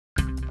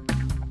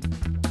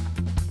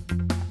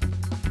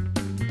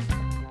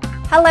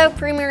Hello,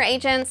 Premier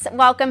Agents.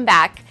 Welcome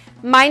back.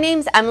 My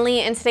name's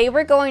Emily, and today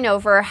we're going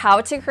over how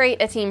to create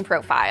a team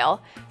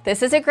profile.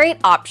 This is a great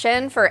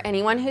option for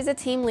anyone who's a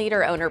team lead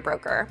or owner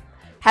broker.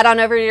 Head on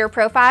over to your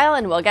profile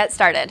and we'll get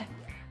started.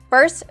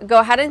 First,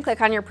 go ahead and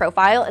click on your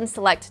profile and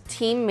select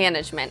Team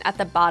Management at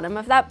the bottom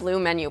of that blue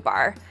menu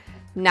bar.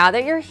 Now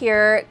that you're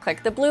here,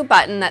 click the blue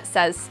button that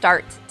says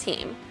Start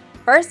Team.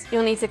 First,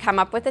 you'll need to come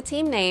up with a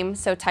team name,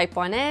 so type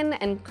one in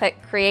and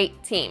click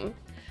Create Team.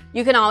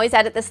 You can always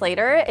edit this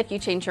later if you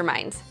change your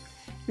mind.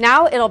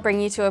 Now it'll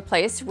bring you to a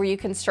place where you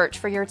can search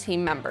for your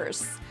team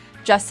members.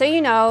 Just so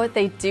you know,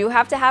 they do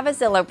have to have a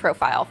Zillow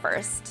profile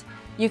first.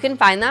 You can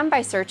find them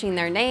by searching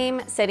their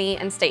name, city,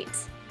 and state.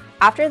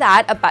 After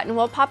that, a button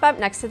will pop up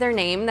next to their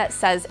name that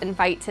says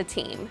Invite to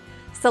Team.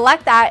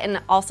 Select that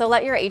and also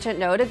let your agent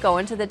know to go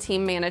into the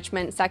team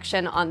management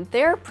section on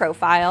their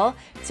profile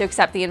to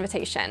accept the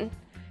invitation.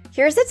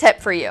 Here's a tip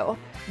for you.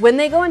 When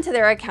they go into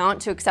their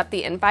account to accept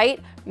the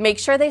invite, make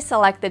sure they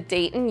select the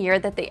date and year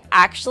that they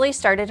actually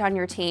started on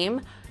your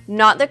team,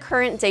 not the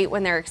current date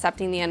when they're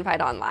accepting the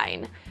invite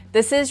online.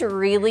 This is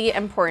really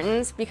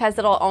important because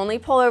it'll only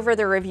pull over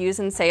the reviews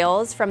and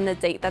sales from the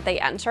date that they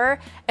enter,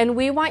 and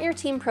we want your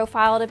team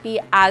profile to be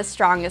as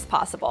strong as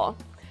possible.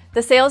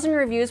 The sales and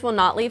reviews will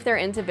not leave their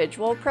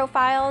individual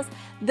profiles,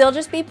 they'll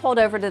just be pulled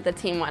over to the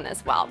team one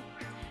as well.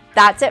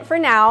 That's it for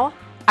now.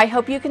 I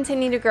hope you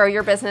continue to grow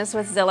your business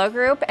with Zillow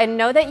Group and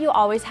know that you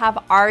always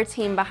have our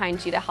team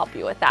behind you to help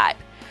you with that.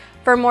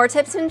 For more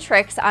tips and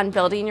tricks on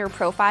building your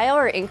profile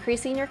or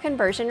increasing your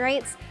conversion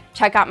rates,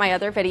 check out my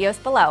other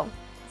videos below.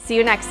 See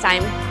you next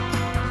time.